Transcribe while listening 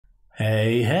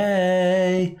Hey,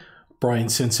 hey! Brian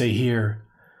Sensei here.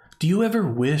 Do you ever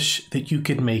wish that you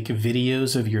could make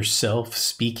videos of yourself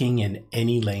speaking in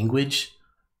any language?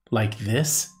 Like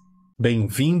this?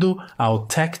 Bem-vindo ao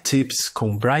Tech Tips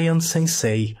com Brian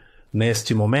Sensei.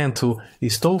 Neste momento,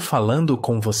 estou falando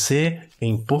com você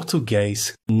em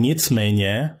português.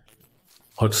 Nicméně,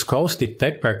 hočskosti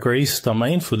tekpakris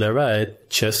tamain fuderat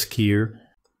českir.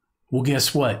 Well,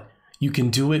 guess what? You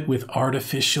can do it with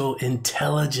artificial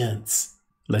intelligence.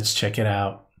 Let's check it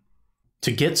out.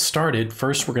 To get started,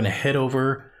 first we're going to head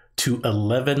over to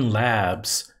 11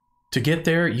 Labs. To get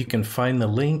there, you can find the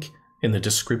link in the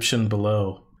description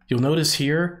below. You'll notice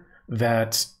here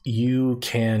that you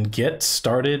can get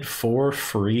started for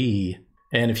free.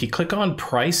 And if you click on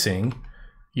pricing,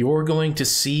 you're going to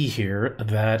see here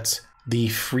that the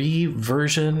free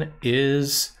version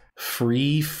is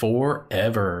free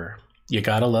forever. You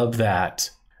gotta love that.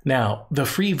 Now, the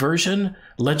free version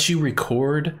lets you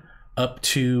record up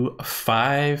to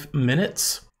 5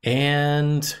 minutes,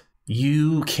 and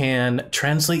you can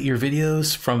translate your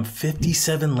videos from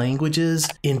 57 languages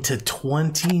into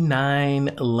 29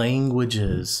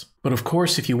 languages. But of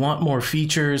course, if you want more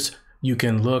features, you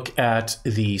can look at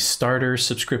the starter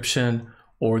subscription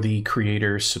or the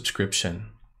creator subscription.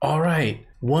 All right,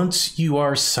 once you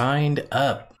are signed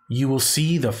up, you will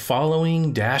see the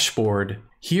following dashboard.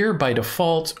 Here, by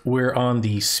default, we're on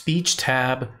the speech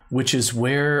tab, which is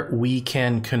where we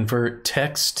can convert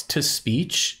text to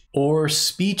speech or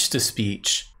speech to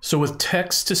speech. So with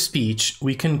text to speech,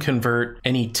 we can convert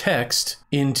any text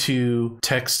into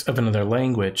text of another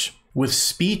language. With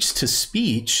speech to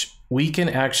speech, we can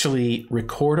actually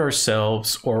record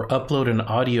ourselves or upload an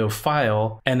audio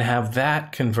file and have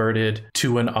that converted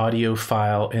to an audio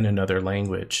file in another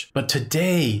language. But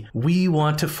today, we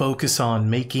want to focus on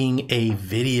making a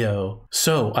video.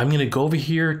 So I'm going to go over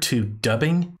here to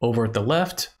dubbing over at the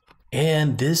left.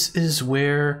 And this is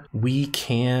where we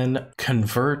can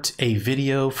convert a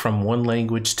video from one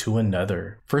language to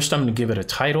another. First, I'm going to give it a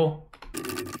title.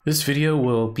 This video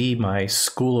will be my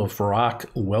School of Rock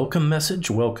welcome message,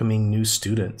 welcoming new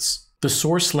students. The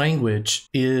source language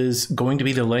is going to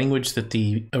be the language that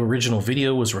the original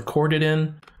video was recorded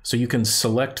in, so you can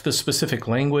select the specific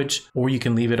language or you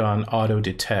can leave it on auto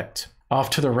detect. Off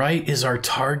to the right is our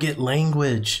target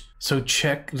language. So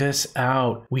check this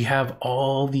out. We have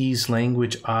all these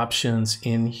language options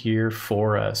in here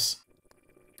for us.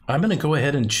 I'm going to go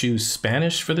ahead and choose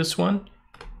Spanish for this one.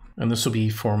 And this will be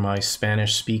for my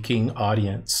Spanish-speaking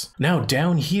audience. Now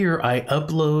down here, I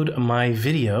upload my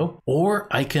video, or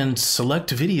I can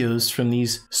select videos from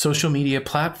these social media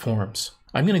platforms.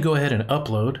 I'm going to go ahead and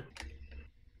upload.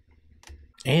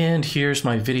 And here's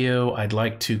my video I'd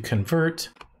like to convert.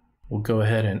 We'll go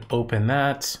ahead and open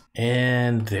that.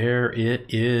 And there it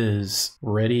is,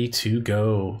 ready to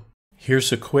go.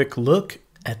 Here's a quick look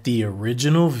at the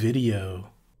original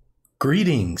video.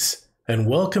 Greetings, and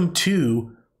welcome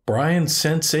to Brian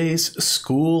Sensei's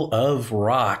School of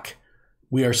Rock.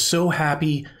 We are so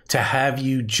happy to have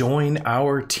you join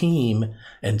our team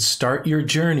and start your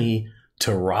journey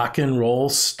to rock and roll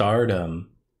stardom.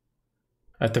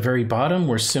 At the very bottom,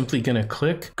 we're simply going to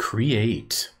click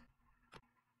Create.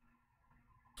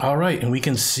 All right, and we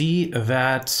can see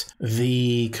that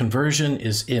the conversion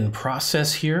is in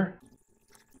process here.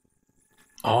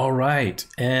 All right,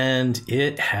 and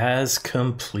it has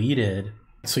completed.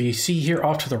 So you see here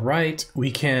off to the right,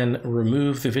 we can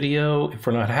remove the video. If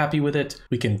we're not happy with it,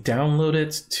 we can download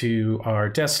it to our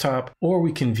desktop or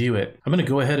we can view it. I'm going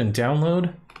to go ahead and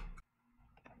download.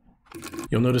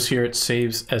 You'll notice here it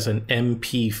saves as an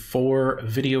MP4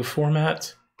 video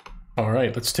format. All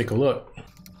right, let's take a look.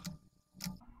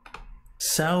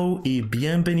 Ciao y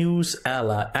bienvenidos a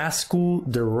la School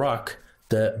de Rock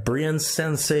de Brian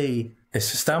Sensei.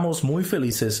 Estamos muy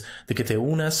felices de que te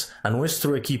unas a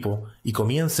nuestro equipo y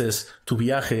comiences tu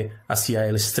viaje hacia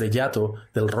el estrellato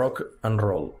del rock and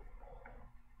roll.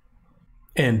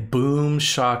 And boom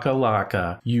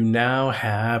shakalaka, you now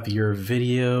have your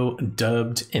video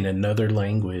dubbed in another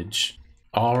language.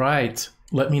 All right,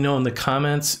 let me know in the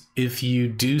comments if you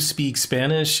do speak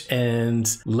Spanish, and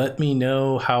let me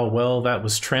know how well that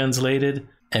was translated,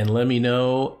 and let me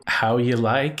know how you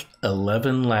like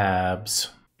 11 Labs.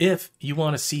 If you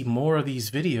want to see more of these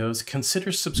videos,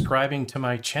 consider subscribing to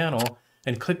my channel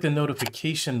and click the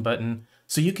notification button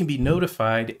so you can be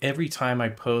notified every time I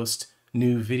post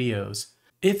new videos.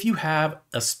 If you have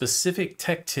a specific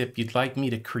tech tip you'd like me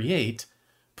to create,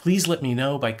 please let me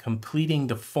know by completing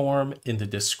the form in the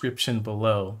description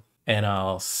below. And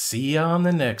I'll see you on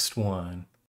the next one.